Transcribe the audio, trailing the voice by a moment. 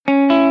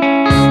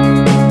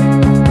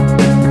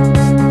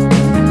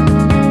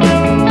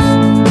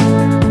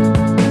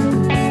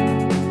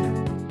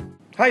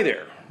Hi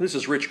there, this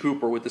is Rich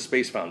Cooper with the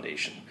Space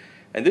Foundation,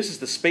 and this is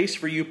the Space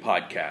for You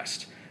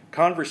podcast,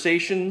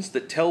 conversations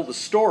that tell the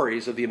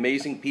stories of the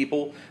amazing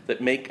people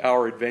that make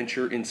our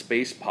adventure in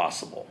space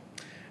possible.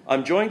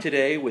 I'm joined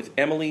today with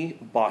Emily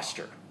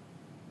Boster.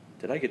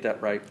 Did I get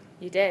that right?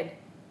 You did.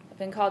 I've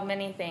been called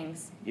many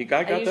things. I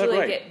got that right. I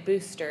usually get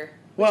Booster,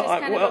 which is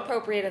kind of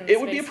appropriate in the space It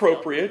would be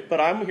appropriate,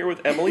 but I'm here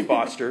with Emily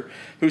Boster,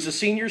 who's a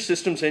senior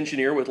systems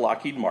engineer with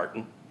Lockheed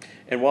Martin.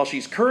 And while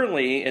she's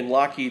currently in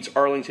Lockheed's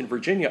Arlington,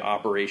 Virginia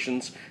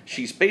operations,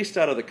 she's based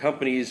out of the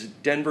company's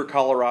Denver,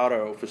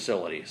 Colorado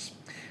facilities.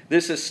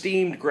 This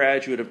esteemed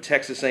graduate of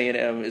Texas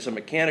A&M is a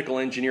mechanical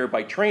engineer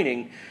by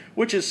training,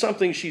 which is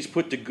something she's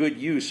put to good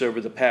use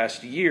over the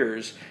past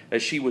years,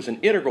 as she was an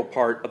integral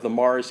part of the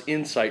Mars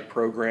Insight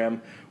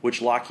program, which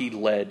Lockheed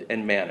led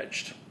and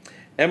managed.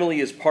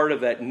 Emily is part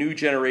of that new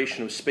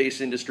generation of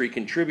space industry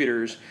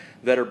contributors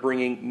that are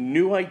bringing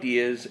new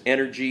ideas,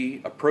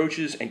 energy,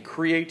 approaches, and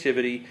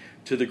creativity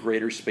to the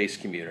greater space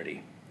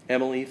community.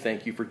 Emily,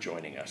 thank you for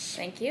joining us.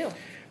 Thank you.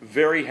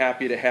 Very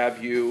happy to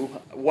have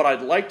you. What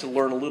I'd like to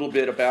learn a little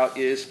bit about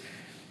is,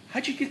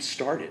 how'd you get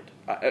started?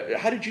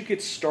 How did you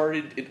get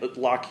started at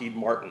Lockheed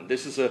Martin?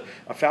 This is a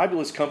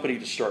fabulous company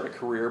to start a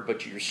career,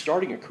 but you're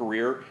starting a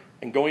career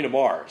and going to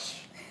Mars.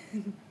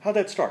 How'd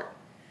that start?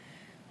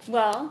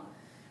 Well,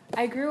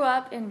 I grew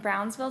up in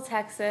Brownsville,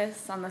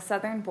 Texas, on the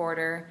southern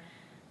border.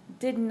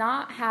 Did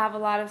not have a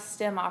lot of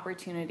STEM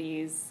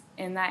opportunities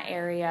in that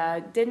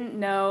area. Didn't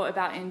know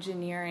about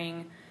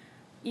engineering,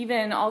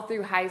 even all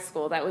through high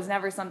school. That was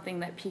never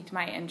something that piqued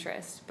my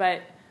interest.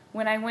 But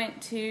when I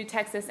went to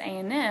Texas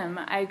A&M,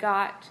 I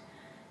got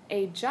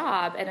a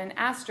job at an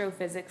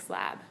astrophysics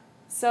lab.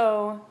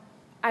 So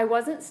I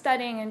wasn't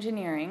studying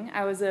engineering.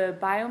 I was a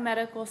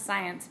biomedical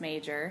science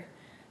major,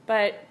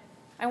 but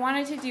I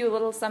wanted to do a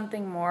little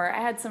something more. I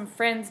had some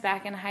friends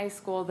back in high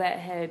school that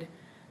had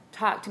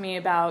talked to me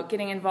about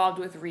getting involved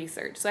with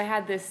research. So I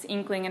had this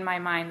inkling in my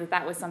mind that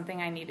that was something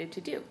I needed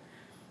to do.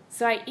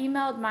 So I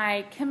emailed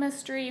my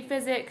chemistry,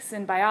 physics,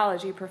 and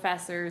biology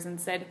professors and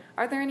said,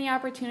 are there any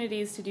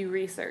opportunities to do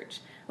research?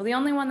 Well, the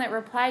only one that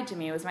replied to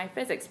me was my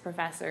physics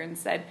professor and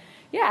said,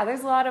 yeah,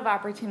 there's a lot of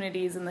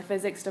opportunities in the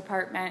physics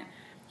department.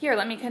 Here,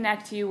 let me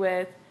connect you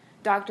with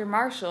Dr.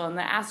 Marshall in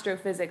the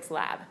astrophysics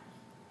lab.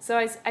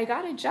 So I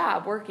got a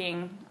job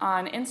working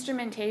on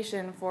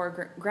instrumentation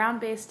for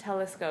ground-based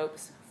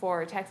telescopes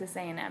for Texas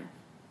A&M.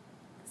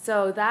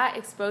 So that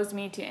exposed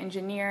me to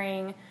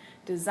engineering,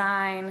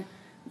 design,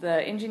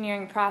 the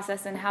engineering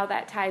process, and how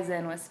that ties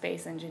in with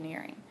space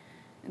engineering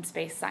and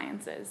space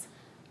sciences.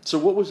 So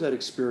what was that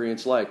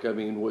experience like? I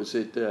mean, was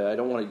it, I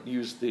don't want to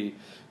use the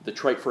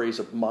trite phrase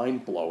of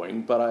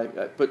mind-blowing,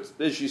 but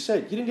as you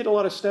said, you didn't get a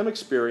lot of STEM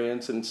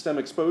experience and STEM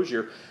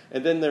exposure,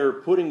 and then they're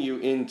putting you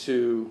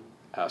into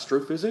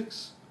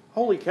astrophysics?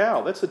 Holy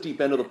cow, that's the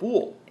deep end of the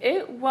pool.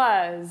 It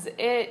was.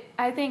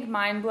 I think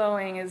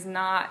mind-blowing is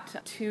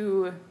not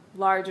too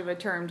large of a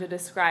term to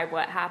describe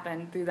what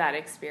happened through that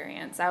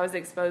experience. I was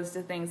exposed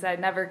to things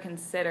I'd never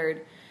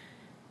considered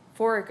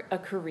for a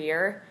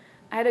career.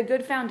 I had a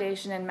good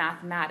foundation in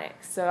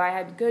mathematics, so I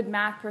had good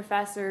math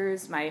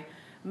professors. My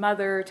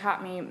mother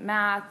taught me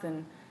math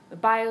and the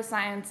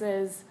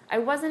biosciences. I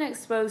wasn't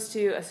exposed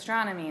to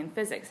astronomy and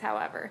physics,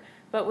 however,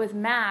 but with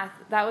math,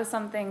 that was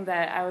something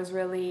that I was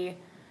really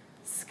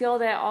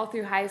skilled at all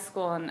through high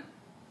school, and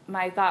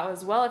my thought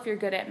was, well, if you're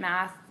good at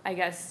math, I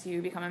guess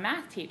you become a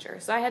math teacher.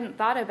 So I hadn't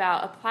thought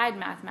about applied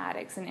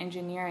mathematics and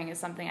engineering as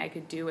something I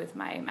could do with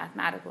my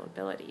mathematical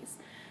abilities.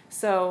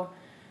 So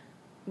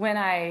when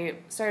I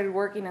started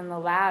working in the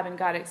lab and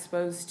got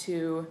exposed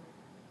to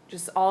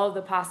just all of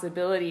the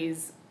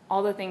possibilities,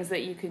 all the things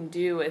that you can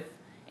do with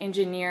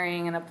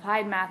engineering and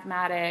applied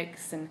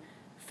mathematics and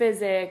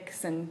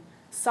physics and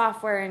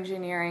software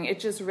engineering, it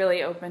just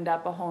really opened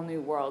up a whole new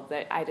world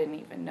that I didn't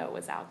even know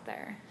was out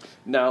there.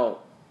 Now,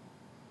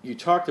 you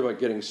talked about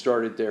getting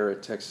started there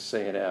at Texas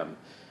A&M,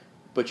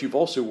 but you've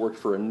also worked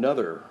for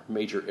another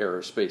major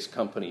aerospace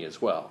company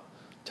as well.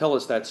 Tell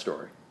us that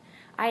story.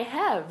 I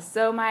have.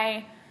 So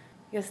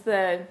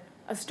the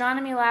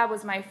astronomy lab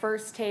was my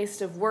first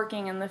taste of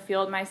working in the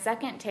field. My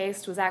second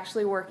taste was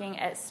actually working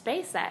at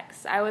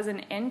SpaceX. I was an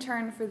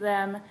intern for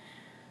them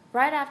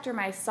right after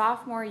my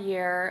sophomore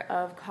year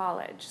of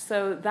college.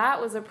 So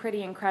that was a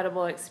pretty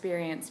incredible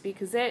experience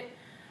because it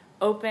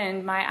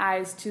opened my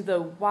eyes to the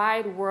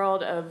wide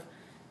world of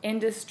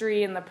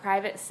industry and the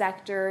private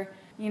sector.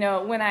 You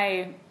know,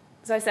 I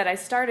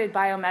started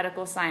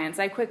biomedical science.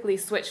 I quickly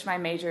switched my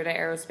major to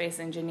aerospace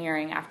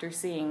engineering after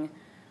seeing,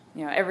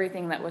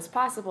 everything that was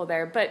possible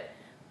there. But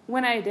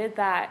when I did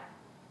that,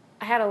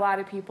 I had a lot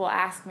of people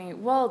ask me,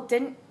 well,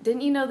 didn't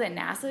you know that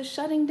NASA's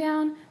shutting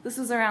down? This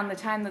was around the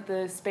time that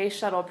the space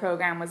shuttle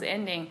program was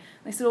ending.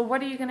 They said, well,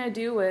 what are you going to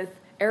do with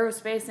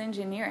aerospace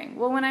engineering?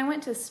 Well, when I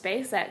went to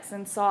SpaceX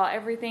and saw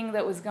everything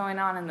that was going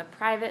on in the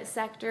private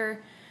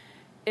sector,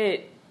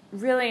 it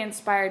really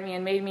inspired me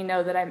and made me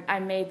know that I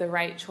made the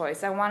right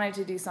choice. I wanted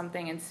to do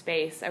something in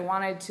space. I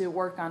wanted to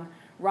work on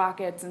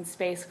rockets and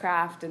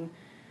spacecraft, and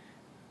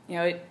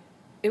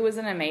it was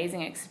an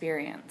amazing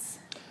experience.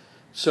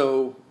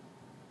 So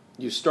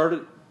you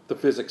started the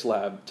physics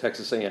lab,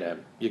 Texas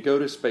A&M. You go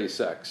to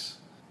SpaceX.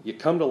 You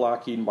come to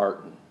Lockheed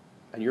Martin,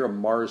 and you're a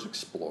Mars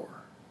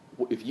explorer.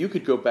 If you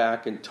could go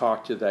back and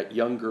talk to that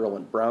young girl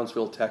in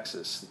Brownsville,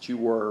 Texas, that you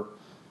were,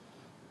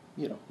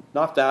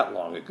 not that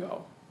long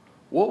ago,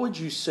 what would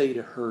you say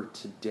to her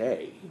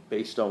today,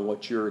 based on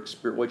what you're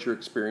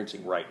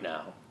experiencing right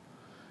now?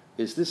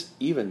 Was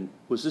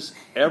this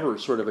ever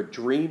sort of a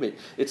dream?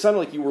 It sounded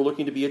like you were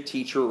looking to be a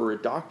teacher or a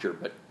doctor,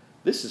 but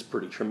this is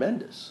pretty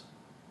tremendous.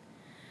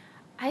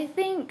 I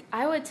think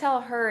I would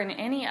tell her and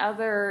any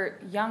other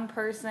young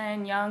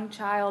person, young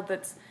child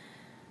that's,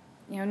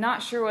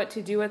 not sure what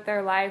to do with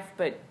their life,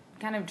 but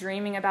kind of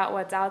dreaming about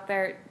what's out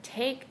there,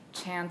 take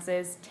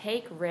chances,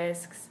 take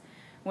risks.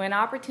 When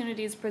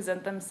opportunities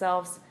present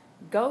themselves,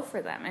 go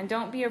for them. And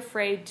don't be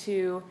afraid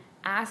to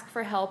ask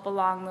for help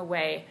along the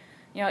way.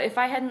 If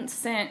I hadn't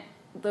sent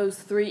those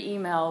 3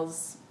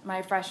 emails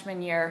my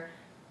freshman year,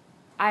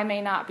 I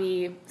may not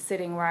be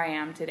sitting where I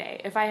am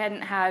today. If I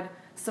hadn't had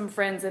some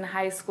friends in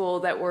high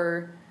school that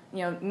were,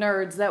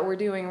 nerds that were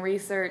doing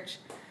research,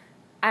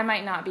 I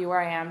might not be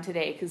where I am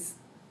today because,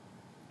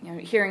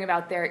 hearing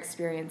about their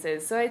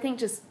experiences. So I think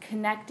just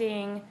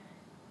connecting,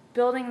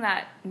 building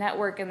that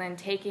network, and then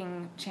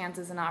taking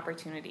chances and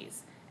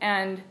opportunities.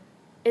 And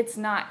it's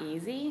not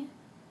easy.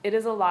 It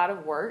is a lot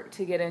of work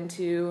to get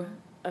into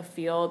a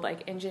field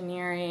like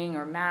engineering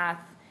or math.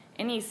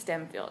 Any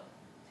STEM field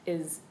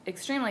is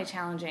extremely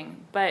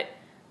challenging, but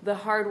the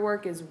hard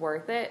work is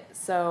worth it.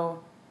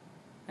 So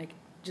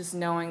just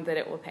knowing that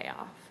it will pay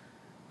off.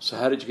 So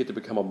how did you get to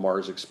become a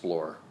Mars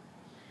explorer?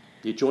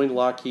 You joined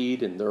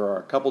Lockheed, and there are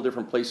a couple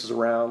different places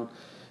around.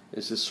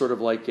 Is this sort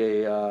of like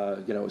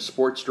a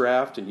sports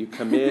draft, and you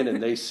come in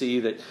and they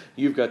see that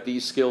you've got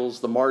these skills,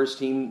 the Mars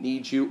team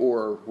needs you,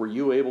 or were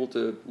you able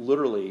to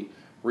literally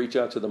reach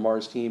out to the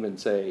Mars team and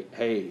say,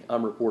 hey,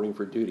 I'm reporting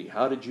for duty?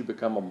 How did you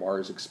become a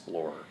Mars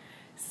explorer?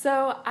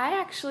 So I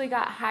actually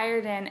got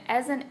hired in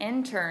as an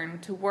intern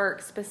to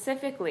work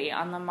specifically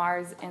on the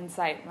Mars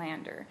InSight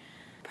lander.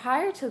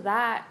 Prior to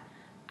that,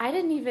 I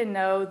didn't even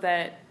know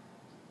that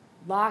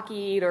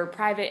Lockheed or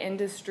private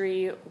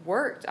industry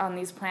worked on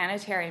these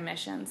planetary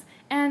missions.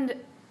 And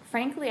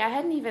frankly, I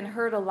hadn't even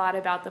heard a lot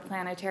about the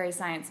planetary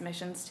science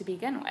missions to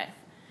begin with.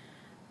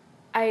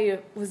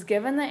 I was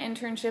given the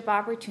internship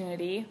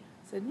opportunity,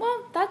 said,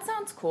 well, that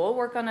sounds cool,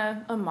 work on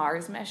a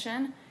Mars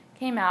mission.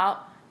 Came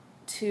out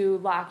to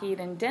Lockheed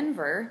in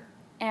Denver,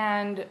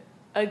 and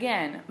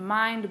again,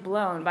 mind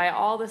blown by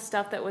all the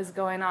stuff that was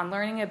going on,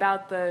 learning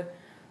about the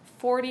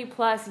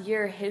 40-plus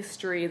year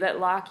history that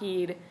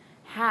Lockheed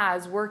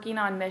has working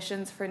on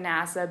missions for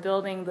NASA,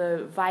 building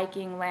the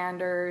Viking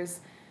landers,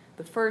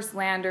 the first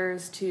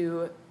landers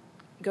to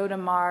go to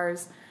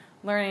Mars,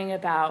 learning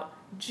about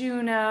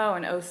Juno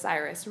and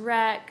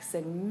OSIRIS-REx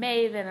and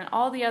MAVEN and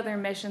all the other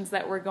missions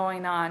that were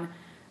going on.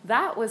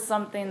 That was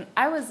something,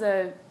 I was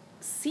a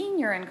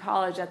senior in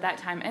college at that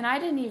time, and I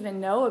didn't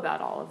even know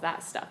about all of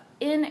that stuff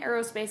in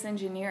aerospace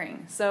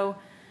engineering. So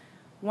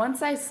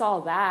once I saw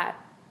that,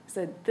 I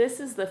said, this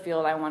is the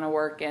field I want to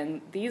work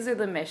in. These are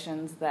the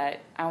missions that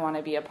I want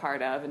to be a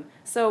part of. And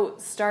so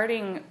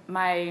starting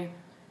my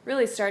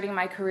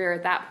career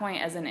at that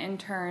point as an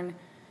intern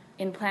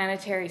in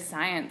planetary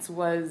science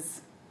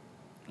was,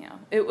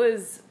 it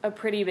was a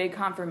pretty big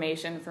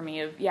confirmation for me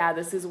of,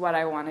 this is what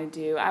I want to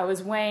do. I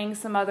was weighing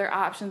some other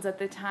options at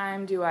the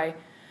time. Do I,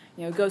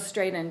 go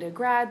straight into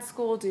grad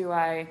school? Do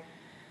I,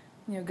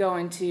 go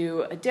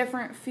into a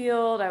different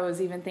field? I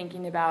was even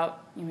thinking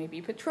about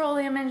maybe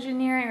petroleum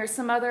engineering or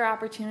some other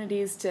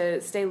opportunities to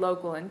stay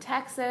local in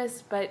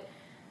Texas. But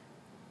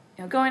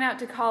going out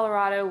to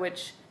Colorado,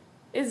 which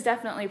is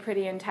definitely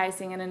pretty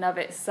enticing in and of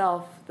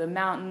itself, the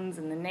mountains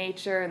and the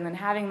nature, and then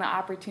having the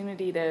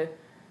opportunity to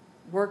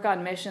work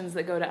on missions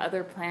that go to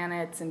other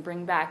planets and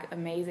bring back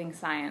amazing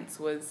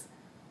science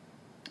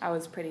I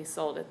was pretty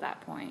sold at that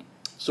point.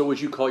 So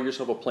would you call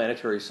yourself a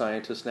planetary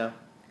scientist now?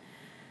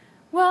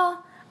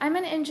 Well, I'm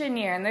an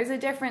engineer, and there's a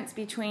difference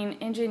between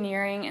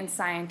engineering and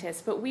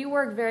scientists, but we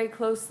work very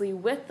closely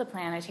with the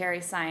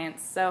planetary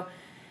science. So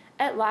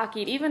at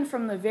Lockheed, even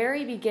from the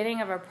very beginning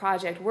of a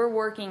project, we're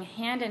working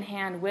hand in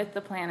hand with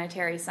the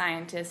planetary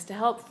scientists to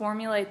help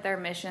formulate their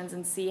missions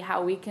and see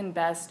how we can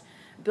best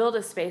build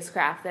a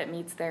spacecraft that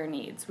meets their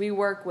needs. We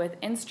work with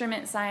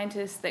instrument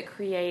scientists that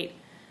create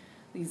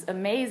these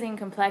amazing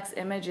complex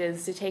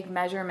images to take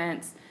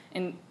measurements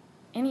in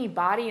any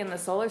body in the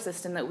solar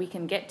system that we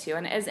can get to.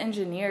 And as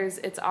engineers,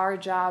 it's our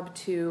job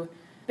to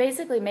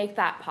basically make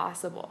that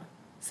possible.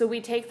 So we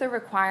take the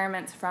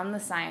requirements from the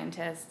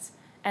scientists,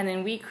 and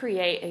then we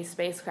create a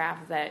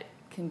spacecraft that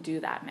can do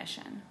that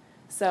mission.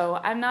 So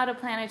I'm not a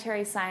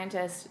planetary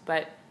scientist,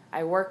 but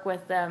I work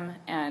with them,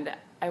 and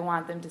I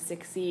want them to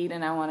succeed,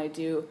 and I want to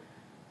do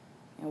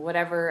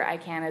whatever I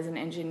can as an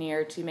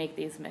engineer to make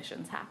these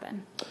missions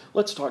happen.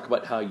 Let's talk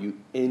about how you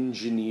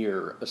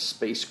engineer a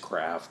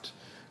spacecraft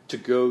to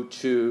go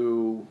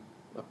to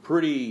a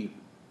pretty,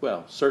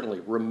 certainly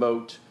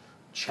remote,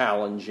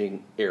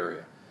 challenging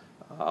area.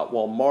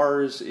 While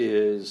Mars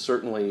is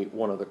certainly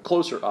one of the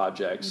closer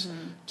objects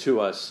to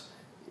us,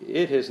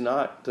 it has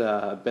not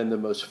been the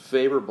most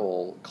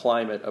favorable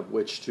climate of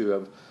which to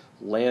have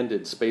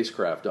landed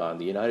spacecraft on.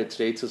 The United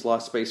States has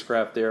lost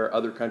spacecraft there.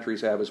 Other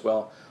countries have as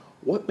well.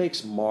 What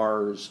makes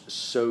Mars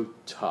so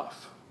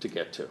tough to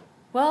get to?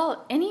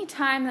 Well, any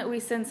time that we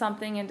send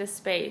something into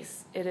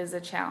space, it is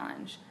a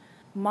challenge.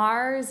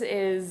 Mars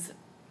is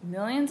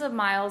millions of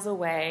miles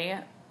away.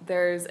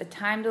 There's a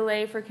time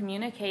delay for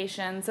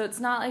communication, so it's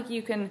not like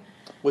you can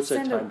What's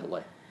that time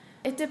delay?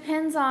 It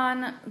depends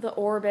on the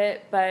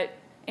orbit, but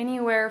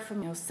anywhere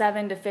from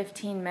 7 to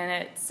 15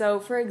 minutes. So,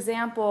 for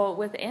example,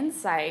 with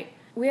InSight,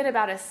 we had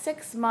about a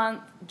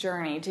 6-month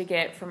journey to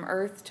get from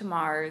Earth to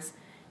Mars,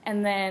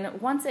 and then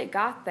once it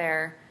got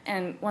there,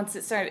 and once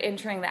it started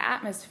entering the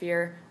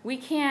atmosphere, we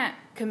can't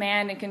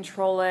command and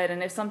control it,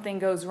 and if something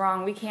goes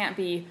wrong, we can't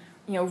be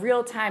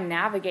real-time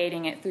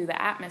navigating it through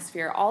the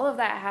atmosphere. All of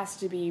that has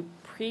to be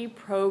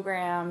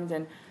pre-programmed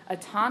and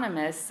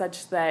autonomous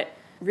such that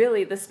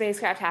really the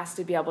spacecraft has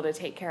to be able to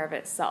take care of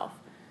itself.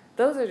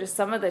 Those are just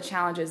some of the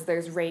challenges.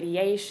 There's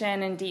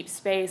radiation in deep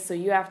space, so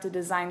you have to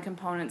design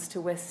components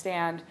to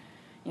withstand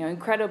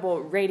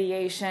incredible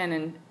radiation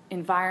and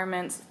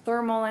environments,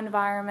 thermal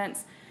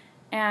environments.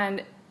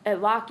 And at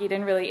Lockheed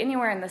and really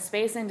anywhere in the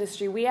space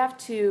industry, we have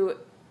to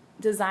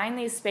design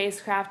these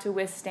spacecraft to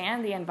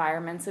withstand the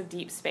environments of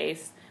deep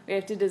space. We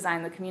have to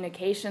design the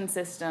communication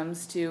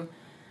systems to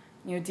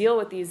deal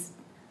with these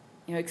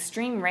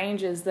extreme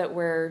ranges that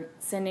we're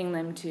sending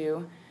them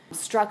to.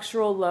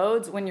 Structural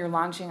loads when you're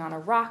launching on a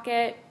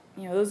rocket,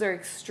 those are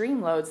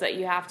extreme loads that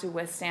you have to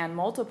withstand,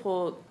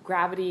 multiple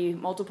gravity,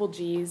 multiple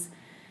G's,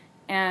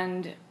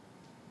 and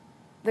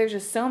there's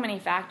just so many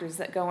factors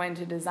that go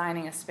into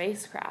designing a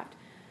spacecraft.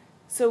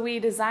 So we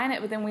design it,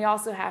 but then we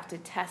also have to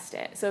test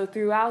it. So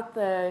throughout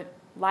the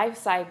life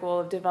cycle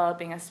of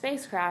developing a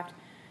spacecraft,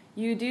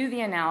 you do the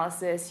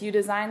analysis, you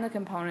design the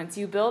components,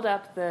 you build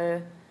up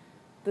the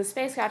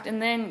spacecraft,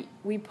 and then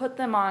we put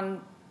them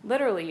on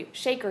literally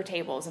shaker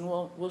tables, and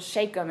we'll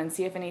shake them and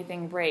see if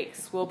anything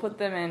breaks. We'll put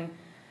them in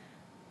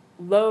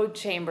load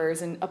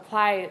chambers and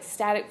apply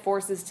static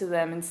forces to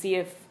them and see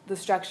if the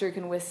structure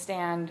can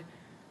withstand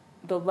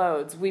the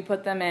loads. We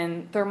put them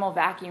in thermal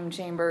vacuum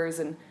chambers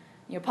and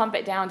pump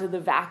it down to the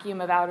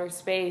vacuum of outer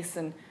space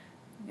and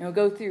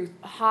go through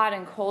hot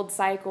and cold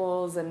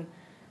cycles and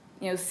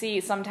see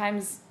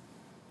sometimes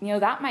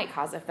that might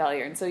cause a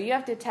failure. And so you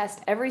have to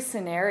test every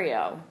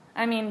scenario.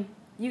 I mean,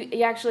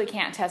 you actually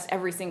can't test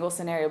every single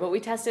scenario, but we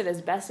test it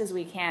as best as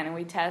we can, and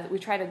we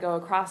try to go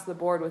across the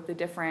board with the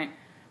different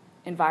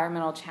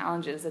environmental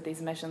challenges that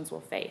these missions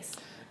will face.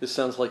 This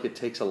sounds like it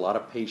takes a lot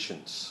of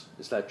patience.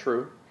 Is that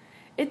true?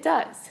 It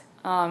does.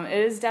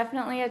 It is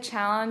definitely a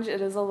challenge.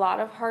 It is a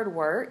lot of hard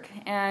work.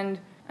 And,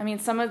 I mean,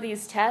 some of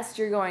these tests,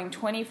 you're going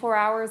 24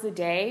 hours a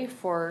day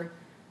for,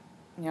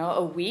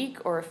 a week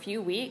or a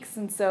few weeks.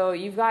 And so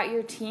you've got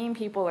your team.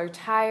 People are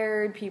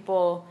tired.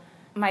 People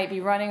might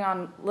be running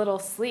on little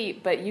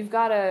sleep. But you've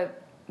got to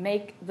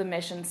make the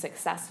mission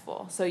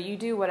successful. So you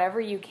do whatever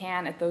you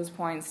can at those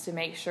points to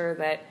make sure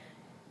that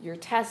you're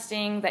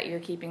testing, that you're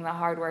keeping the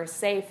hardware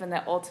safe, and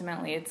that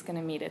ultimately it's going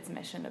to meet its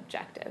mission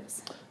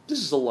objectives. This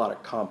is a lot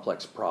of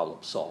complex problem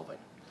solving.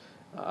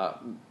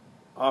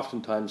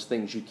 Oftentimes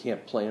things you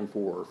can't plan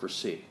for or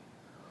foresee.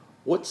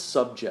 What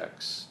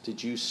subjects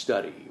did you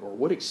study, or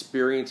what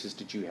experiences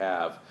did you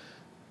have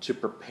to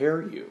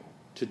prepare you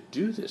to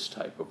do this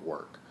type of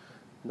work?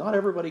 Not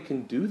everybody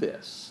can do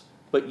this,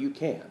 but you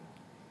can.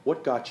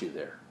 What got you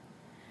there?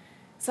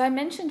 So I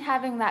mentioned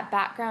having that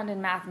background in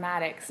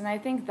mathematics, and I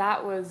think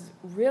that was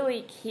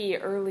really key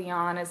early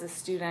on as a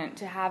student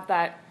to have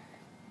that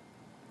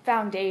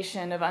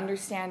foundation of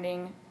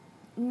understanding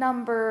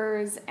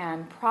numbers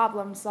and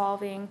problem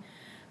solving.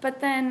 But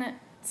then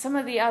some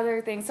of the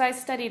other things, so I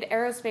studied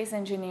aerospace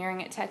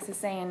engineering at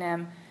Texas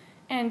A&M,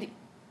 and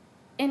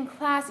in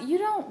class you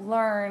don't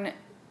learn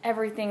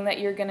everything that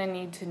you're going to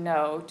need to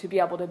know to be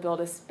able to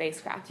build a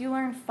spacecraft. You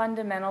learn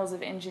fundamentals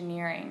of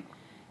engineering,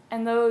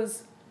 and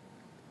those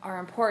are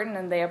important,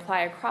 and they apply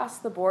across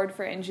the board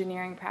for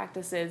engineering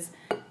practices.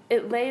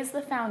 It lays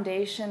the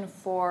foundation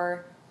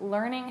for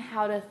learning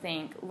how to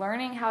think,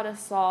 learning how to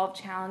solve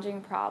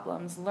challenging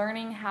problems,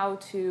 learning how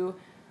to,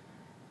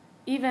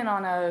 even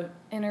on a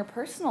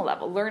interpersonal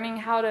level, learning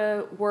how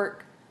to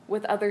work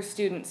with other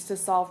students to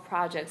solve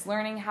projects,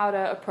 learning how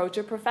to approach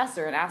a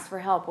professor and ask for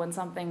help when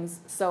something's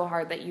so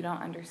hard that you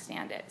don't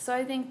understand it. So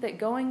I think that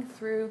going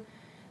through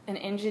an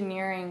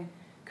engineering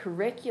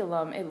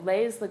curriculum, it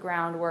lays the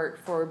groundwork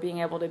for being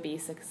able to be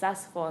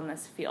successful in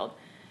this field.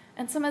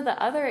 And some of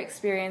the other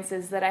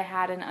experiences that I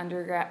had in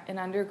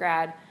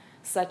undergrad,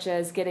 such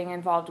as getting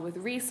involved with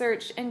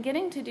research and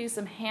getting to do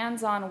some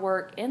hands-on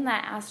work in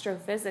that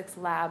astrophysics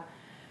lab,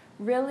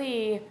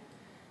 really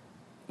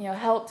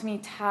helped me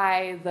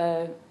tie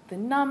the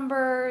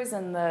numbers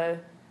and the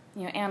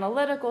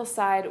analytical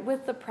side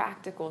with the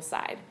practical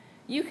side.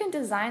 You can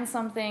design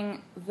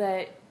something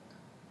that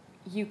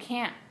you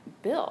can't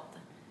build.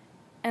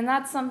 And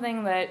that's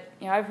something that,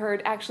 I've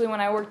heard actually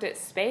when I worked at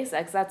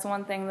SpaceX, that's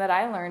one thing that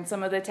I learned.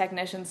 Some of the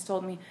technicians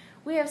told me,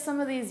 we have some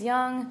of these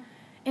young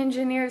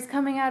engineers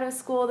coming out of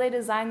school, they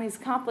design these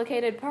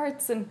complicated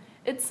parts, and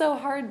it's so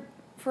hard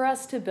for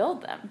us to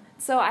build them.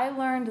 So I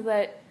learned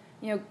that,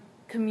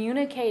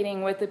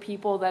 communicating with the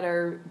people that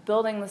are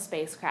building the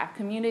spacecraft,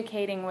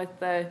 communicating with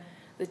the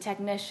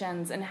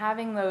technicians, and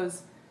having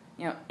those,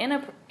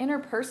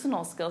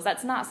 interpersonal skills,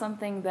 that's not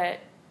something that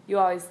you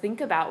always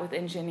think about with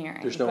engineering.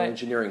 There's no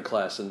engineering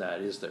class in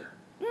that, is there?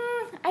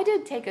 I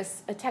did take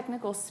a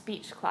technical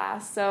speech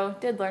class, so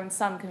did learn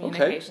some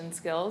communication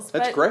skills.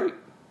 That's great.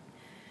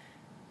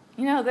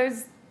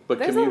 There's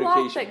a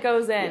lot that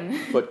goes in.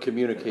 Yeah, but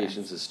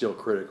communications is still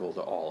critical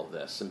to all of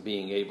this, and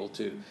being able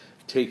to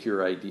take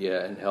your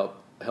idea and help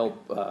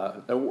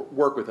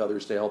work with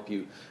others to help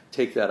you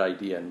take that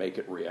idea and make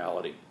it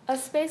reality. A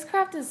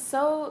spacecraft is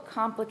so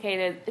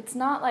complicated. It's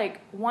not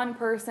like one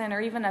person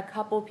or even a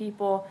couple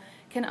people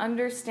can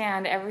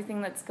understand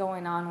everything that's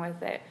going on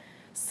with it.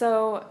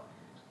 So,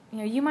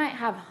 you might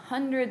have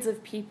hundreds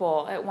of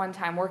people at one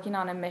time working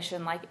on a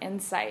mission like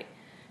InSight.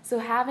 So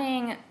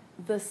having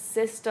the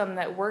system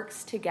that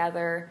works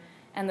together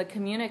and the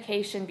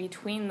communication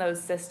between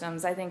those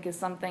systems, I think, is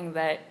something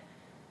that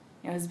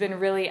has been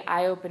really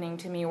eye-opening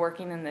to me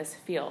working in this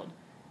field.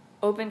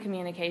 Open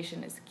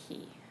communication is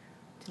key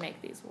to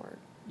make these work.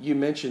 You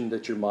mentioned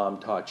that your mom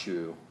taught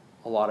you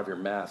a lot of your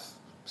math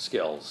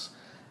skills.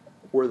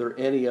 Were there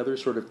any other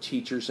sort of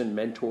teachers and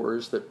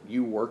mentors that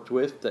you worked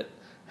with that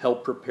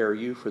helped prepare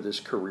you for this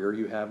career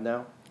you have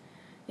now?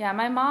 Yeah,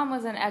 my mom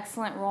was an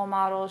excellent role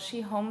model.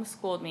 She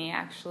homeschooled me,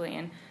 actually,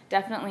 and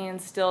definitely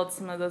instilled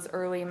some of those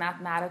early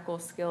mathematical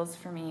skills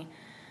for me.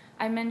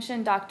 I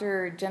mentioned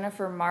Dr.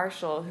 Jennifer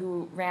Marshall,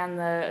 who ran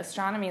the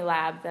astronomy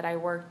lab that I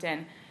worked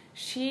in.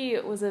 She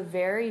was a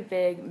very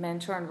big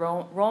mentor and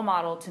role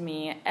model to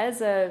me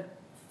as a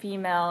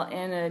female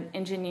in an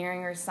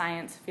engineering or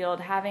science field.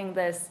 Having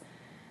this,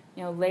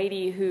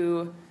 lady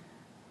who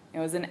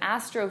was an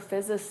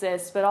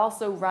astrophysicist, but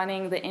also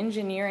running the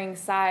engineering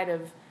side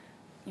of,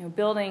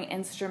 building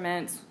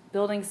instruments,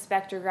 building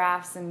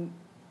spectrographs, and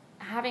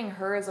having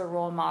her as a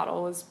role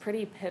model was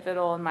pretty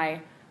pivotal in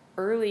my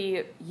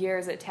early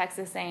years at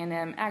Texas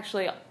A&M.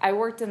 Actually, I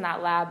worked in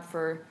that lab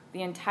for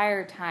the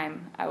entire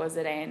time I was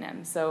at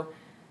A&M, so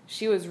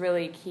she was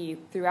really key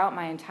throughout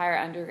my entire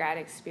undergrad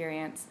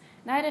experience.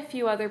 And I had a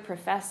few other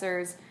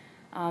professors,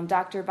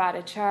 Dr.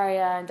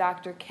 Bhattacharya and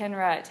Dr.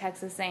 Kinra at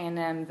Texas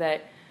A&M,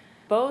 that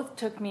both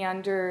took me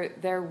under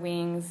their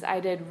wings. I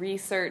did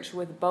research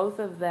with both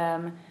of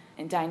them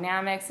in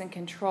dynamics and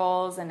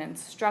controls and in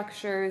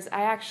structures.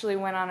 I actually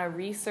went on a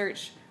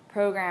research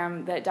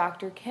program that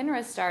Dr.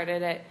 Kinra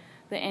started at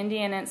the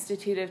Indian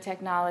Institute of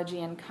Technology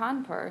in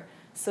Kanpur.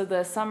 So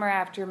the summer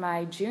after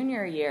my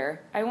junior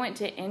year, I went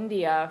to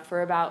India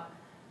for about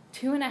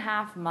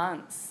 2.5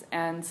 months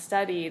and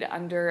studied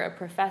under a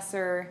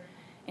professor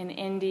in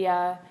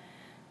India,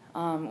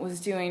 was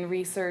doing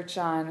research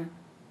on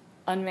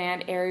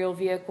unmanned aerial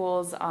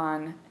vehicles,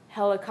 on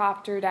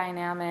helicopter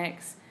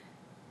dynamics.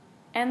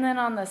 And then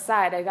on the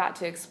side, I got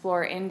to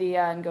explore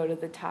India and go to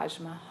the Taj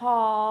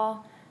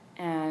Mahal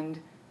and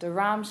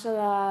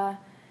Dharamshala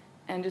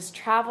and just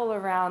travel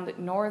around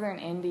northern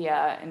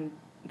India, and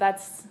that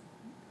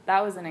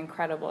was an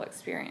incredible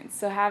experience.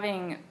 So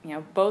having,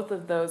 both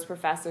of those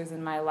professors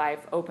in my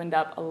life opened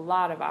up a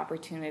lot of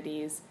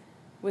opportunities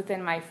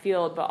within my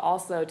field, but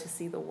also to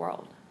see the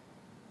world.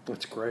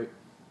 That's great.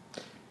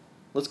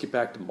 Let's get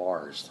back to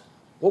Mars.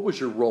 What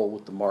was your role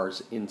with the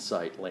Mars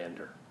InSight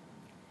lander?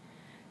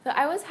 So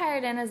I was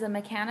hired in as a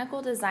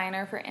mechanical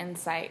designer for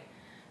InSight.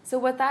 So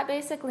what that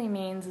basically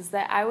means is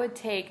that I would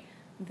take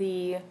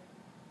the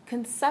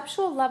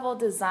conceptual level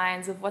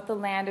designs of what the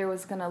lander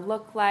was going to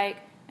look like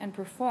and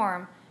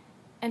perform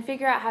and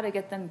figure out how to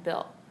get them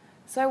built.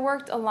 So I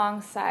worked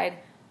alongside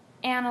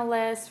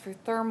analysts for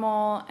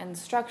thermal and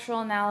structural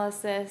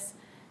analysis,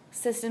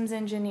 systems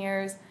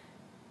engineers,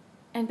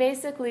 and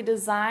basically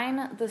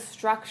design the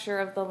structure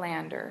of the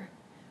lander.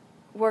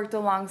 Worked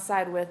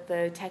alongside with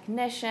the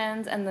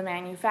technicians and the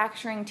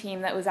manufacturing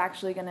team that was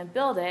actually going to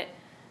build it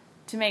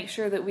to make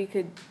sure that we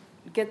could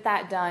get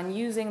that done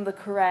using the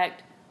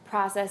correct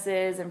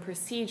processes and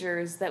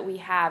procedures that we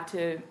have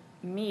to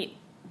meet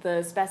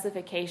the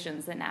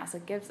specifications that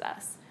NASA gives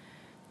us.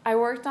 I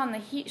worked on the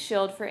heat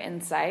shield for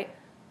InSight,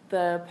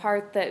 the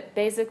part that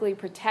basically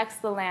protects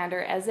the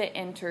lander as it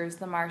enters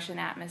the Martian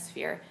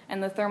atmosphere,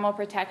 and the thermal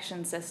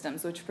protection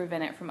systems which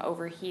prevent it from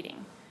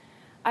overheating.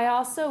 I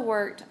also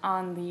worked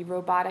on the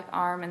robotic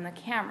arm and the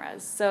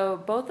cameras.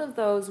 So both of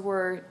those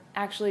were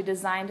actually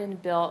designed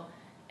and built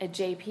at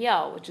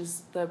JPL, which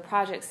is the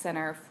project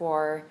center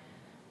for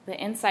the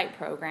InSight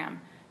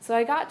program. So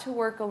I got to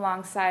work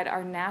alongside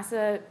our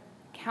NASA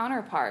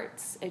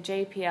counterparts at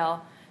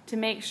JPL to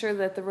make sure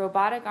that the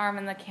robotic arm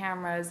and the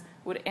cameras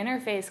would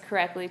interface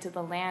correctly to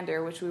the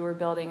lander, which we were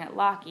building at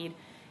Lockheed,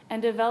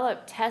 and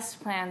develop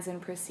test plans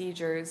and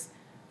procedures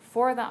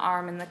for the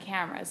arm and the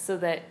cameras so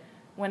that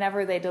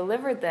whenever they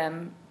delivered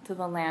them to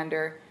the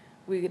lander,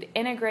 We could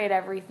integrate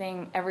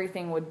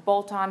everything would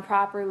bolt on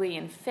properly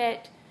and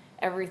fit,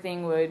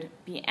 everything would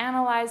be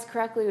analyzed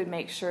correctly, we'd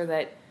make sure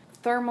that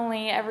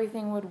thermally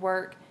everything would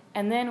work,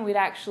 and then we'd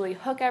actually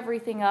hook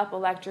everything up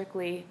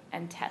electrically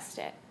and test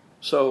it.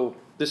 So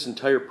this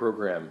entire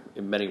program,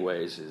 in many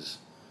ways, is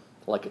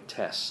like a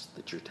test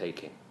that you're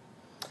taking.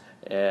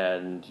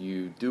 And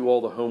you do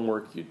all the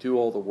homework, you do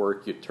all the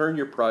work, you turn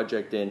your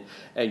project in,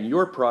 and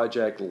your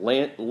project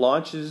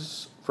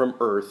launches from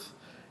Earth,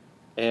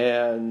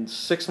 and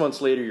 6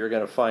 months later you're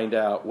going to find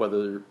out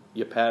whether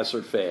you pass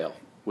or fail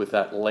with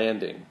that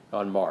landing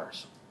on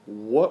Mars.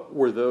 What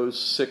were those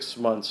 6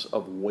 months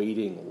of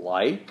waiting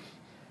like?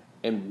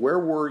 And where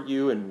were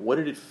you, and what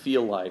did it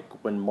feel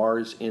like when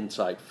Mars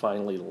InSight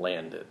finally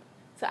landed?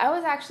 So I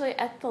was actually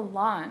at the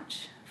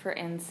launch for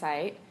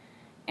InSight,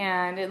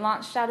 and it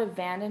launched out of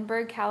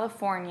Vandenberg,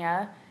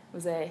 California. It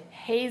was a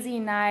hazy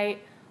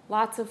night,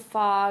 lots of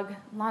fog,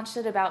 launched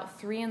at about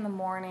 3 in the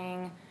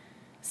morning,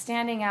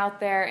 standing out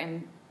there,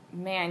 and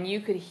man, you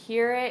could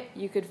hear it,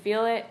 you could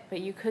feel it, but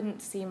you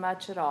couldn't see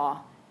much at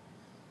all.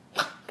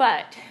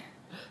 But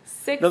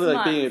 6 Nothing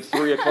months. like being at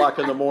 3 o'clock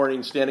in the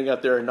morning, standing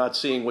out there and not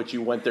seeing what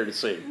you went there to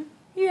see.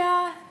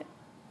 Yeah,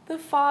 the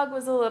fog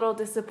was a little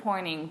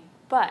disappointing,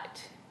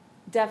 but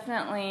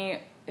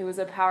definitely it was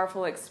a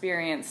powerful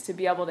experience to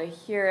be able to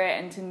hear it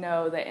and to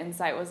know that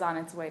InSight was on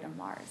its way to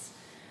Mars.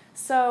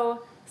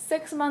 So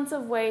 6 months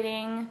of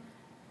waiting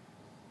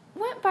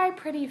went by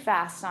pretty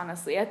fast,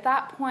 honestly. At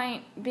that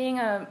point, being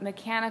a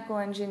mechanical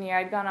engineer,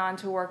 I'd gone on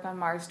to work on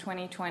Mars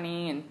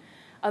 2020 and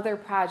other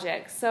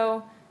projects.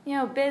 So,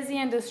 busy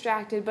and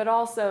distracted, but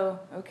also,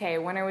 okay,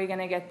 when are we going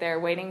to get there?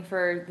 Waiting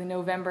for the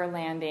November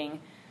landing,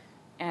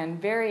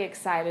 and very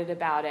excited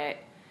about it.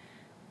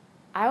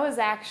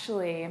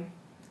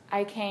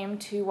 I came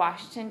to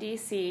Washington,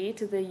 D.C.,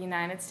 to the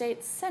United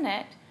States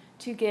Senate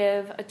to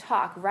give a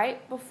talk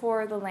right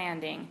before the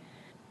landing.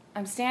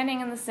 I'm standing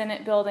in the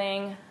Senate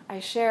building. I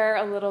share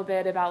a little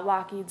bit about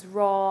Lockheed's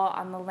role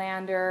on the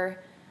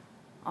lander,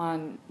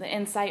 on the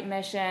InSight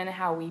mission,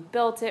 how we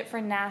built it for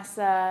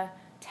NASA,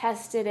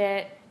 tested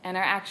it, and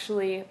are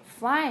actually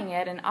flying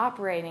it and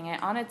operating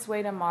it on its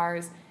way to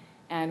Mars.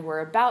 And we're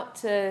about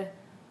to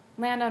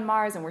land on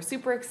Mars, and we're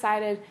super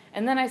excited.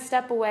 And then I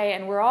step away,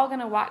 and we're all going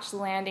to watch the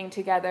landing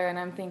together. And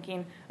I'm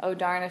thinking, oh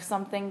darn, if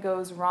something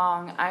goes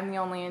wrong, I'm the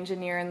only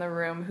engineer in the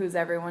room. Who's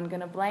everyone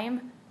going to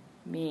blame?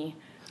 Me.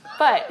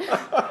 But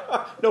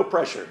No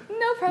pressure.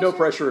 No pressure. No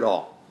pressure at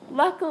all.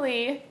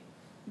 Luckily,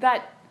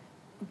 that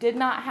did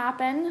not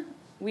happen.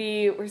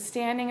 We were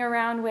standing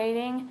around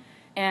waiting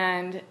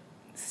and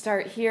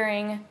start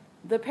hearing,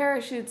 the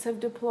parachutes have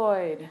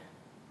deployed.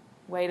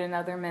 Wait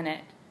another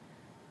minute.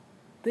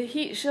 The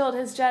heat shield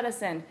has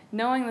jettisoned.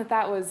 Knowing that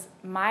that was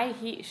my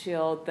heat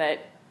shield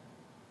that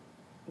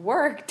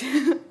worked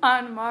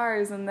on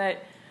Mars and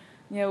that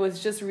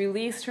was just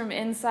released from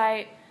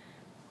InSight,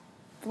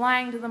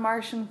 flying to the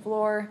Martian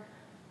floor,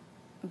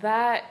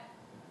 that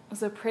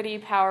was a pretty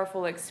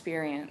powerful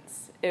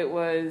experience. It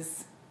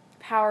was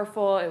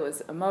powerful, it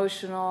was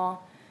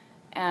emotional,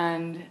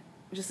 and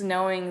just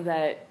knowing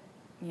that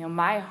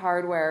my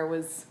hardware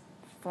was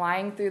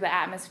flying through the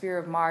atmosphere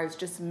of Mars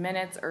just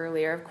minutes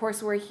earlier. Of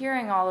course, we're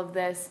hearing all of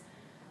this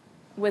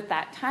with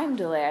that time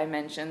delay I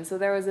mentioned, so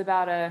there was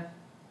about a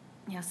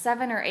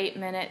 7 or 8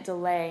 minute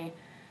delay.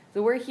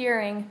 So we're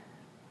hearing,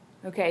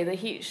 okay, the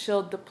heat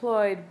shield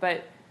deployed,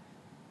 but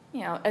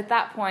at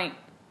that point,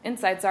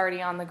 InSight's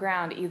already on the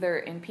ground, either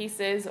in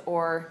pieces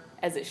or,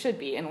 as it should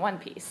be, in one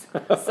piece.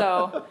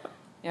 So,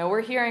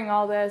 we're hearing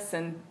all this,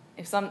 and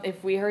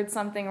if we heard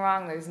something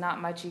wrong, there's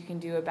not much you can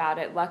do about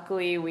it.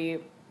 Luckily, we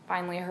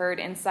finally heard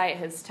InSight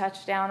has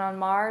touched down on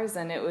Mars,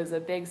 and it was a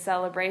big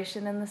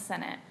celebration in the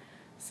Senate.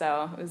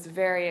 So it was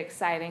very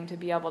exciting to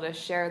be able to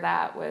share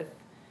that with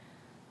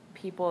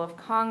people of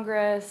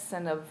Congress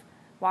and of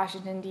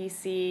Washington,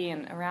 D.C.,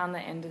 and around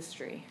the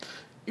industry.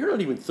 You're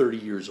not even 30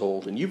 years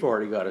old, and you've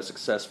already got a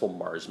successful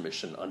Mars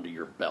mission under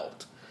your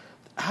belt.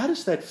 How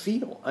does that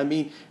feel? I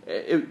mean,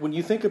 when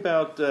you think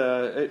about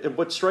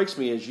what strikes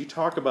me is you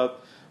talk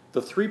about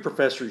the 3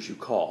 professors you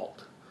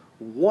called.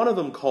 One of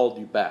them called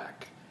you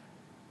back.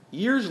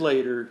 Years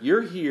later,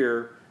 you're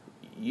here.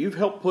 You've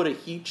helped put a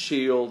heat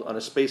shield on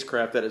a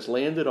spacecraft that has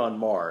landed on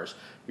Mars.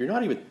 You're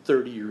not even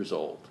 30 years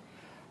old.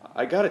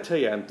 I got to tell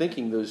you, I'm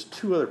thinking those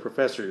 2 other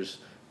professors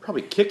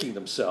probably kicking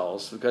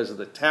themselves because of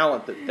the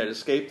talent that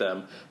escaped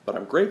them, but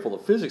I'm grateful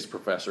the physics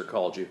professor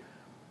called you.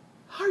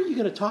 How are you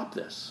going to top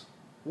this?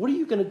 What are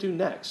you going to do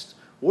next?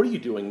 What are you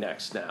doing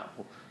next now,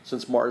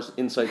 since Mars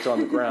InSight's on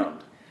the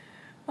ground?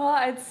 Well,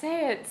 I'd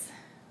say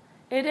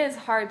it is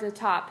hard to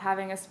top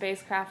having a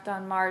spacecraft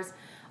on Mars,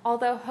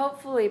 although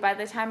hopefully by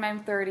the time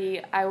I'm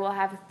 30, I will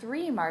have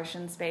 3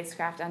 Martian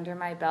spacecraft under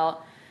my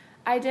belt.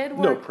 I did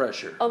work no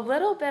pressure. A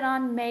little bit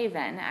on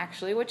Maven,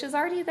 actually, which is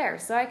already there,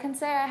 so I can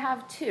say I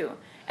have 2.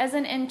 As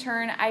an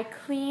intern, I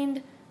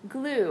cleaned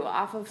glue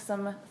off of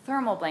some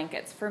thermal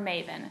blankets for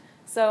Maven.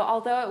 So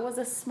although it was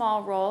a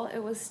small roll,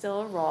 it was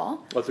still a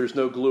roll. But there's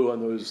no glue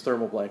on those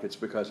thermal blankets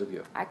because of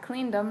you. I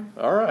cleaned them.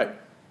 All right.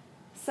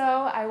 So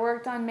I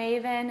worked on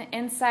MAVEN,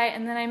 InSight,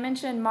 and then I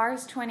mentioned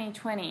Mars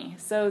 2020.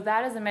 So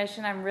that is a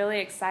mission I'm really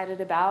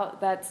excited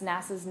about. That's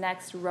NASA's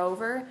next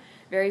rover,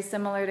 very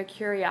similar to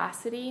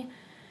Curiosity.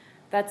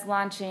 That's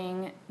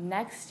launching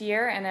next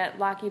year, and at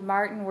Lockheed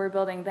Martin, we're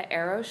building the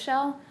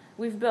Aeroshell.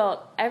 We've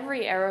built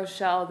every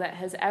Aeroshell that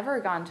has ever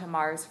gone to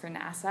Mars for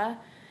NASA,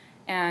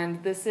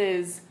 and this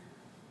is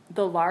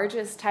the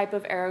largest type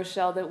of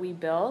Aeroshell that we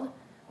build,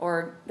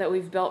 or that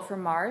we've built for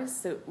Mars.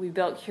 So we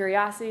built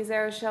Curiosity's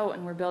Aeroshell,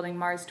 and we're building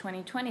Mars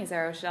 2020's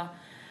Aeroshell.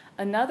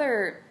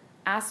 Another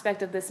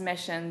aspect of this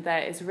mission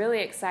that is really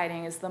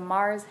exciting is the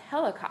Mars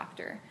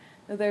helicopter.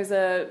 So there's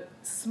a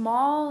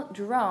small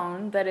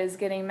drone that is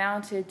getting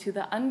mounted to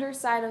the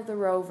underside of the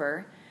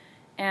rover,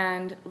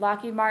 and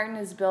Lockheed Martin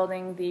is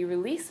building the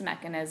release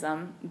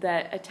mechanism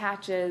that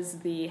attaches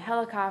the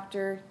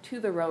helicopter to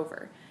the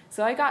rover.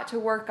 So I got to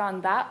work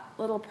on that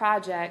little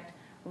project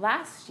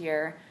last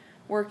year,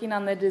 working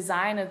on the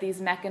design of these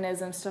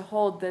mechanisms to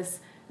hold this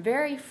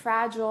very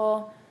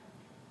fragile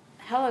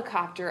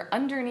helicopter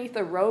underneath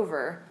a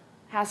rover.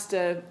 Has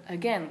to,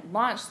 again,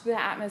 launch through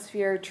the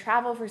atmosphere,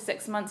 travel for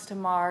 6 months to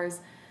Mars,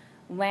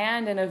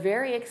 land in a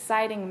very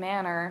exciting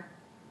manner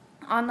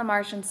on the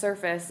Martian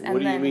surface. And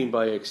what do you mean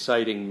by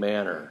exciting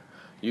manner?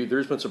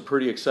 There's been some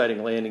pretty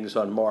exciting landings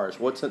on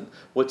Mars.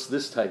 What's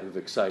this type of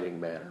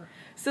exciting manner?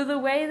 So the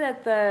way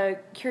that the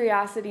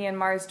Curiosity and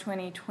Mars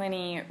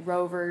 2020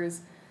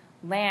 rovers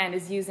land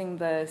is using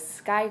the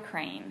sky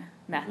crane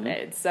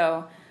method. Mm-hmm.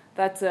 So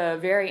that's a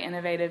very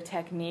innovative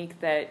technique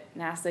that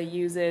NASA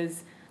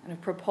uses, kind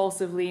of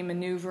propulsively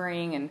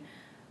maneuvering and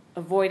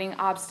avoiding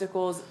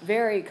obstacles.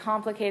 Very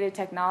complicated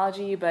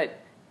technology, but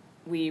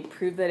we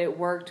proved that it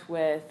worked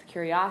with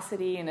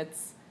Curiosity, and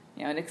it's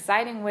an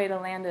exciting way to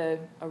land a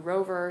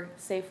rover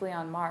safely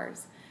on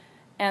Mars.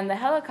 And the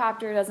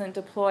helicopter doesn't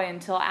deploy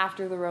until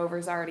after the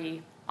rover's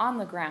already on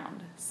the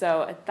ground.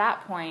 So at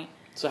that point...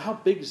 So how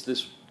big is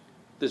this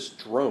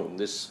drone,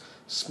 this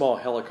small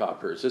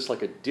helicopter? Is this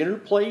like a dinner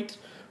plate,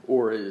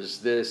 or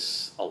is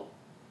this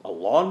a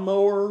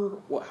lawnmower?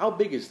 How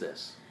big is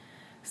this?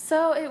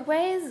 So it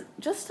weighs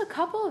just a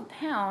couple of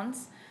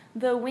pounds.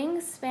 The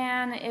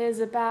wingspan is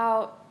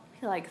about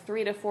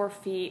 3 to 4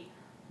 feet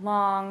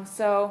long.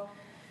 So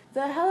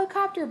the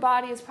helicopter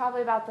body is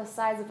probably about the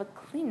size of a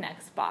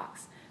Kleenex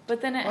box.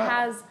 But then it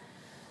has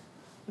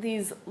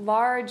these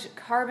large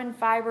carbon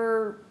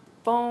fiber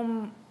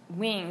foam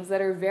wings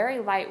that are very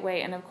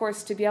lightweight, and of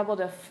course to be able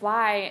to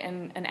fly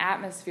in an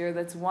atmosphere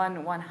that's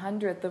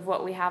 1/100th of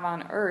what we have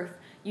on Earth,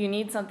 you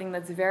need something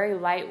that's very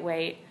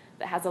lightweight,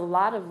 that has a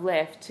lot of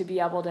lift to be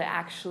able to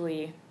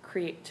actually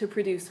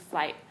produce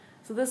flight.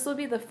 So this will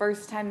be the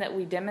first time that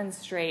we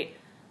demonstrate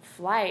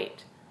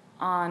flight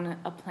on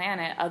a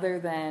planet other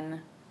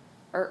than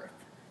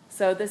Earth.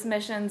 So this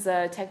mission's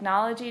a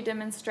technology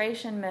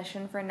demonstration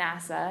mission for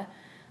NASA.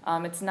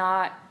 It's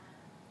not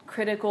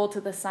critical to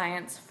the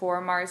science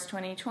for Mars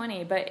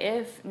 2020, but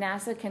if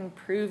NASA can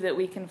prove that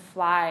we can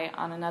fly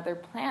on another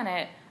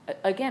planet,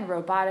 again,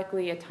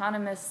 robotically,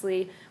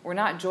 autonomously, we're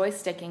not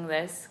joysticking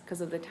this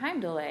because of the time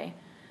delay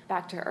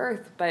back to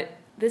Earth, but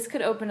this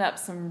could open up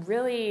some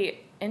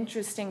really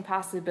interesting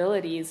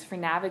possibilities for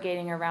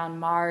navigating around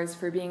Mars,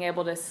 for being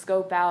able to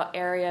scope out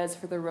areas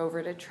for the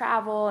rover to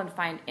travel and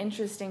find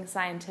interesting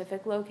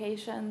scientific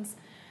locations.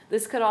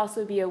 This could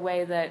also be a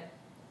way that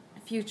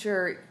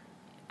future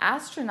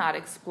astronaut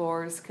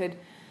explorers could,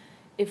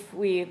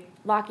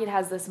 Lockheed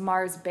has this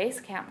Mars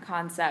base camp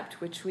concept,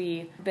 which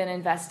we've been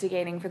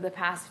investigating for the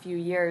past few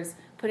years,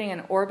 putting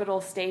an orbital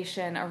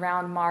station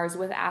around Mars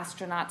with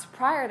astronauts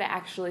prior to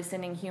actually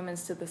sending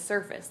humans to the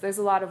surface. There's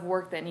a lot of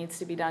work that needs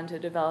to be done to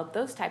develop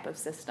those type of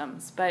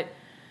systems, but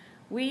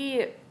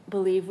we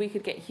believe we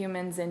could get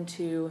humans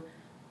into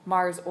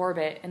Mars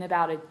orbit in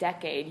about a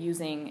decade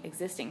using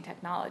existing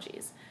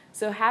technologies.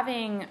 So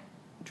having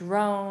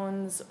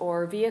drones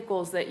or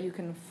vehicles that you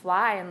can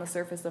fly on the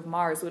surface of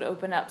Mars would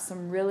open up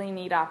some really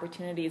neat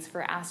opportunities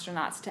for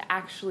astronauts to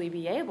actually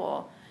be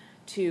able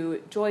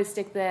to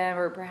joystick them,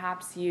 or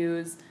perhaps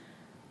use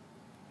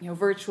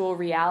virtual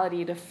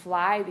reality to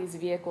fly these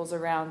vehicles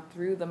around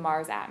through the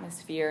Mars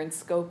atmosphere and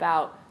scope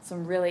out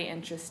some really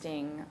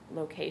interesting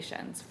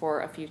locations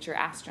for a future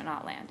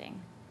astronaut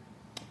landing.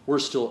 We're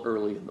still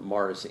early in the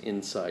Mars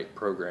InSight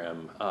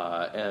program,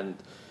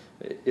 and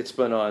it's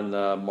been on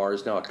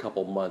Mars now a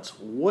couple months.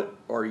 What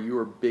are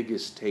your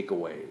biggest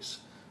takeaways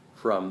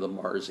from the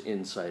Mars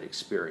InSight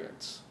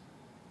experience?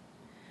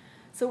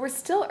 So we're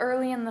still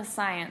early in the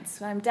science,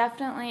 so I'm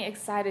definitely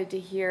excited to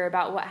hear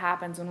about what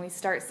happens when we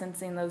start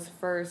sensing those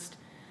first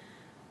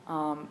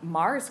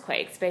Mars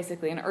quakes,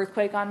 basically. An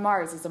earthquake on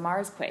Mars is a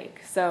Mars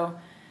quake. So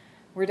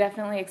we're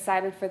definitely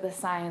excited for the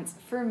science.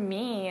 For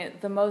me,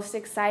 the most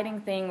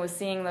exciting thing was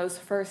seeing those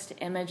first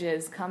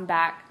images come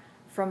back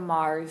from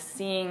Mars,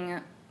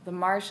 seeing the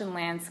Martian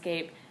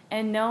landscape,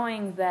 and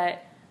knowing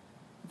that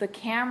the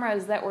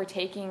cameras that were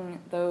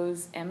taking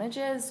those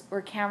images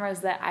were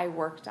cameras that I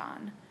worked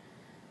on.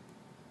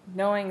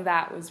 Knowing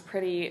that was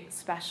pretty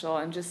special,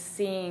 and just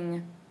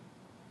seeing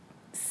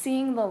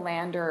the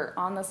lander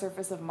on the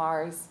surface of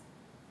Mars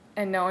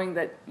and knowing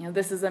that,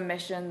 this is a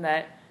mission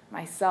that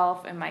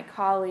myself and my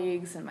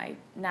colleagues and my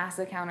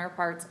NASA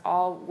counterparts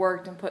all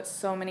worked and put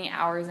so many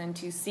hours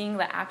into, seeing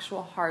the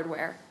actual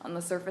hardware on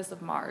the surface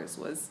of Mars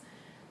was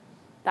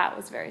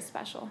very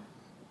special.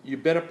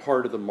 You've been a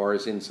part of the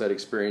Mars Insight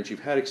experience.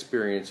 You've had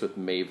experience with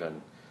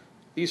MAVEN.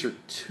 These are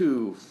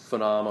two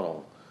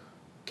phenomenal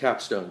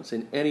capstones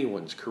in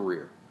anyone's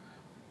career.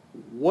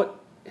 What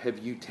have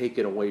you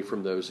taken away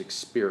from those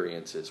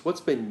experiences?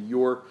 What's been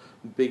your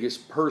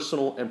biggest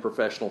personal and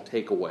professional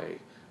takeaway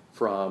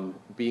from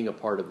being a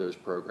part of those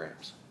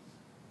programs?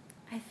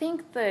 I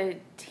think the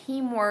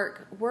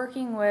teamwork,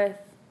 working with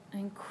an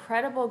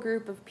incredible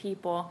group of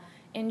people,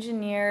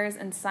 engineers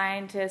and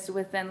scientists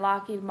within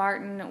Lockheed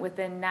Martin,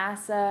 within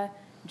NASA,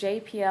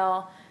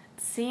 JPL,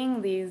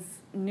 seeing these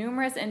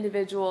numerous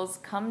individuals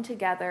come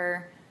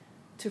together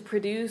to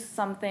produce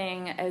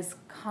something as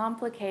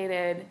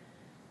complicated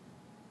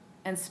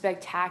and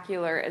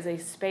spectacular as a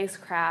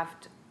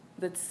spacecraft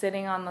that's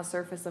sitting on the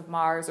surface of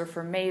Mars, or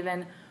for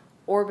MAVEN,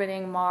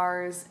 orbiting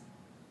Mars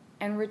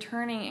and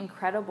returning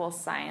incredible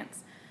science.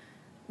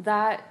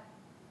 That,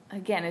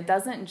 again, it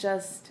doesn't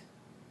just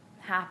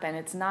happen.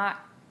 It's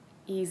not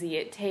easy.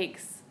 It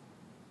takes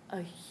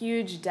a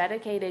huge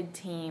dedicated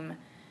team,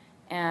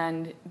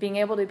 and being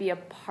able to be a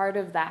part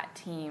of that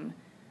team,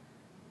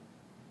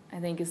 I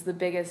think, is the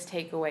biggest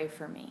takeaway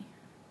for me.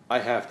 I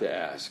have to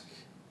ask,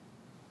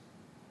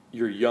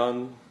 you're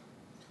young,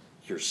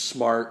 you're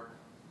smart,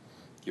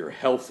 you're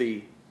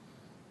healthy,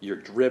 you're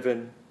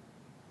driven.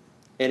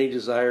 Any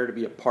desire to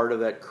be a part of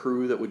that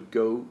crew that would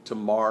go to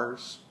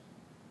Mars?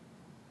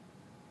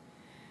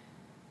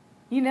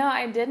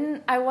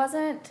 I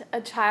wasn't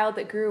a child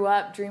that grew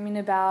up dreaming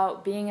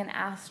about being an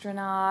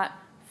astronaut,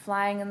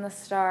 flying in the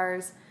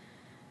stars.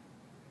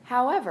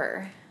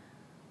 However,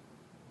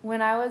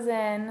 when I was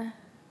in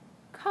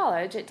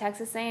college at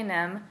Texas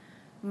A&M,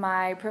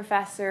 my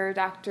professor,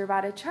 Dr.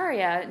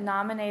 Bhattacharya,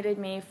 nominated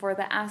me for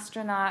the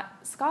Astronaut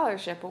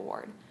Scholarship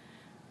Award.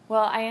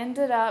 Well, I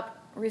ended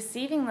up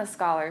receiving the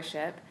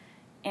scholarship,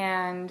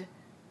 and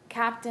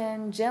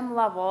Captain Jim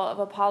Lovell of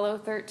Apollo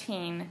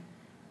 13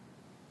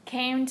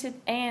 came to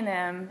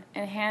A&M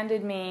and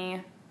handed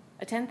me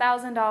a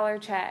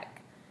 $10,000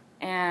 check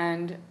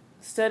and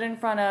stood in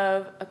front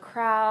of a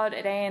crowd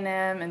at A&M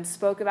and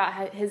spoke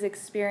about his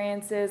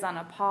experiences on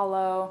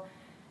Apollo.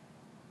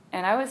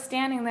 And I was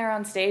standing there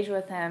on stage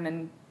with him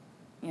and,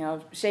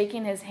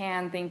 shaking his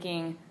hand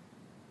thinking,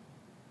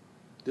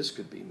 this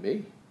could be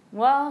me.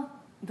 Well,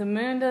 the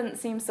moon doesn't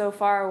seem so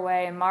far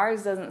away, and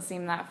Mars doesn't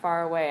seem that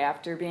far away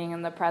after being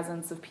in the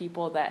presence of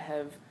people that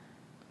have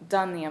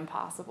done the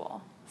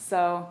impossible.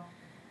 So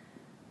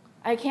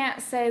I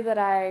can't say that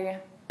I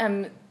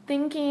am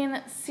thinking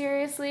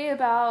seriously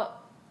about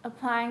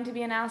applying to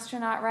be an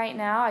astronaut right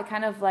now. I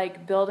kind of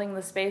like building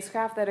the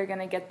spacecraft that are going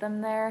to get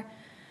them there.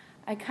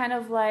 I kind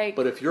of like...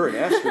 But if you're an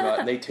astronaut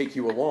and they take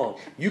you along,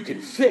 you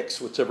can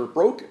fix what's ever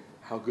broken.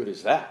 How good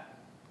is that?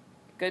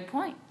 Good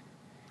point.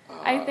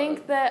 I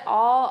think that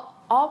all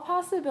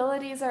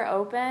possibilities are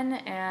open,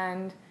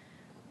 and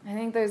I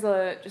think there's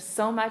just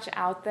so much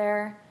out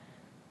there.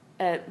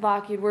 At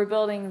Lockheed, we're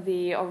building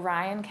the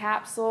Orion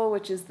capsule,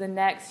 which is the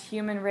next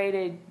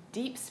human-rated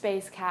deep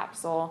space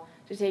capsule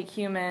to take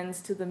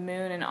humans to the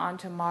moon and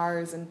onto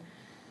Mars. And,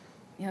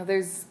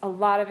 there's a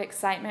lot of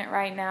excitement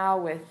right now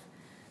with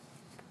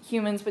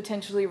humans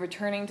potentially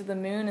returning to the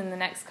moon in the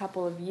next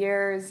couple of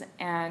years,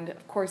 and,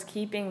 of course,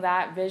 keeping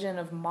that vision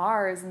of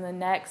Mars in the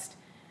next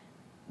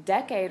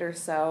decade or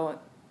so.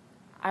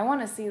 I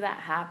want to see that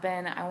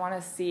happen. I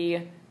want to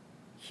see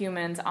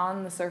humans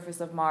on the surface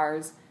of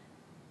Mars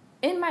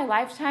in my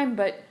lifetime,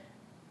 but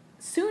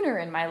sooner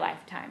in my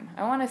lifetime.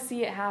 I want to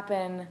see it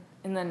happen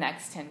in the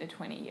next 10 to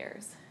 20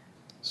 years.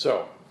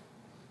 So,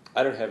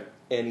 I don't have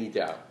any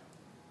doubt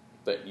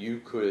that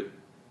you could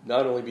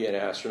not only be an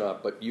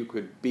astronaut, but you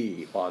could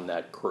be on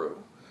that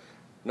crew.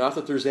 Not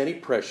that there's any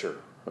pressure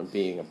on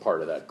being a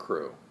part of that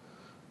crew,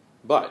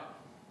 but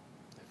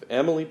if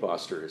Emily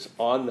Boster is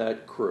on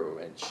that crew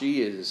and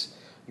she is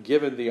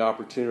given the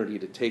opportunity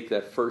to take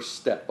that first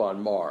step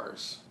on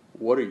Mars,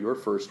 what are your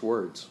first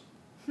words?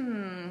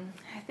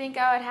 I think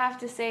I would have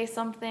to say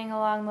something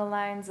along the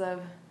lines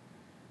of,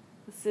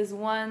 this is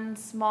one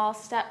small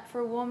step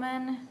for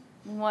woman,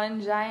 one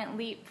giant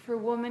leap for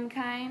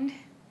womankind.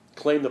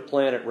 Claim the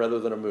planet rather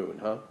than a moon,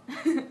 huh?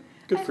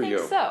 Good for you. I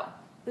think so.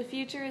 The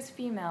future is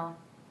female.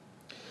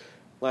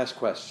 Last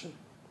question.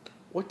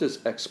 What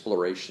does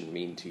exploration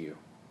mean to you?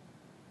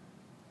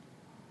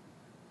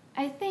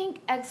 I think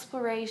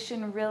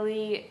exploration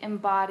really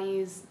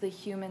embodies the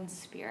human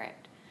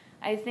spirit.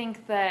 I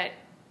think that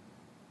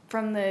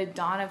from the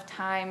dawn of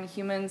time,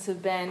 humans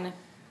have been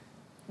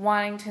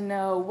wanting to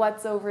know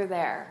what's over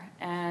there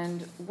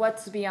and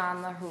what's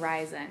beyond the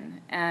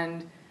horizon.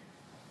 And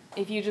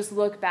if you just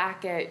look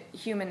back at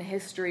human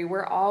history,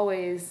 we're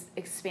always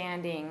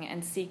expanding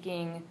and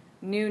seeking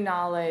new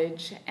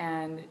knowledge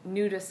and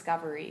new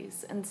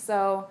discoveries. And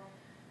so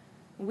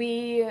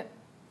we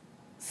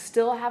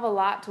still have a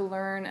lot to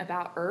learn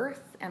about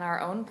Earth and our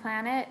own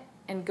planet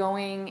and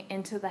going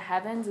into the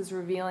heavens is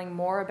revealing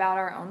more about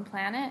our own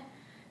planet.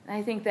 And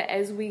I think that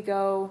as we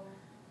go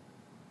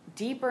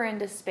deeper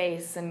into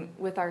space and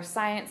with our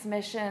science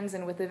missions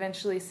and with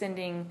eventually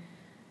sending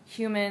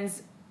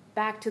humans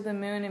back to the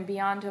moon and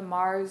beyond to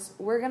Mars,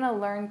 we're going to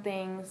learn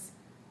things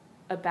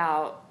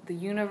about the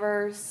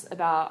universe,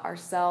 about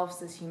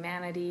ourselves as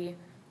humanity,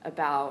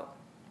 about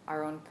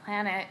our own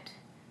planet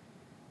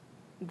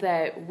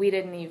that we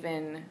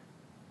couldn't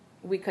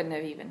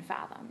have even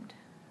fathomed.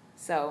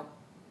 So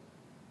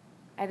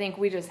I think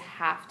we just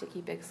have to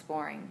keep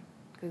exploring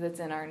because it's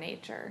in our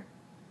nature.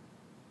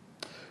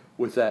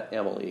 With that,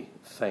 Emily,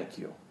 thank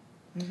you.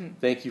 Mm-hmm.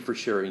 Thank you for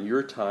sharing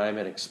your time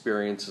and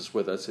experiences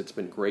with us. It's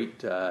been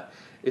great.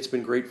 It's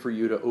been great for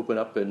you to open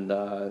up, and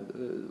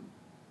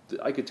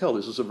I could tell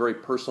this was a very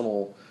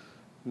personal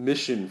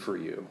mission for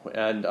you,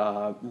 and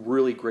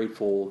really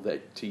grateful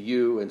to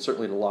you and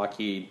certainly to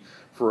Lockheed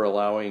for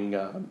allowing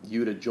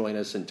you to join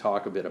us and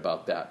talk a bit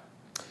about that.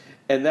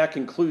 And that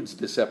concludes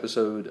this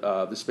episode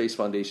of the Space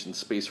Foundation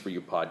Space for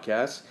You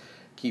podcast.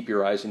 Keep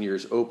your eyes and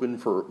ears open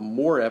for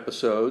more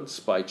episodes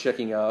by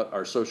checking out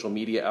our social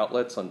media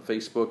outlets on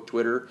Facebook,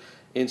 Twitter,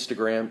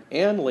 Instagram,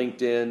 and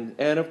LinkedIn,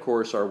 and of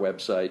course our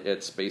website at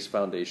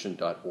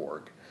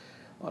spacefoundation.org.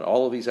 On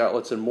all of these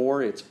outlets and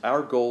more, it's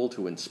our goal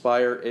to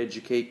inspire,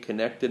 educate,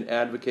 connect, and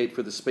advocate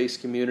for the space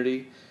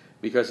community,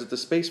 because at the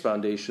Space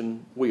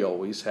Foundation, we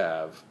always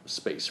have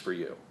space for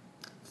you.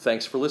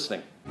 Thanks for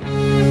listening.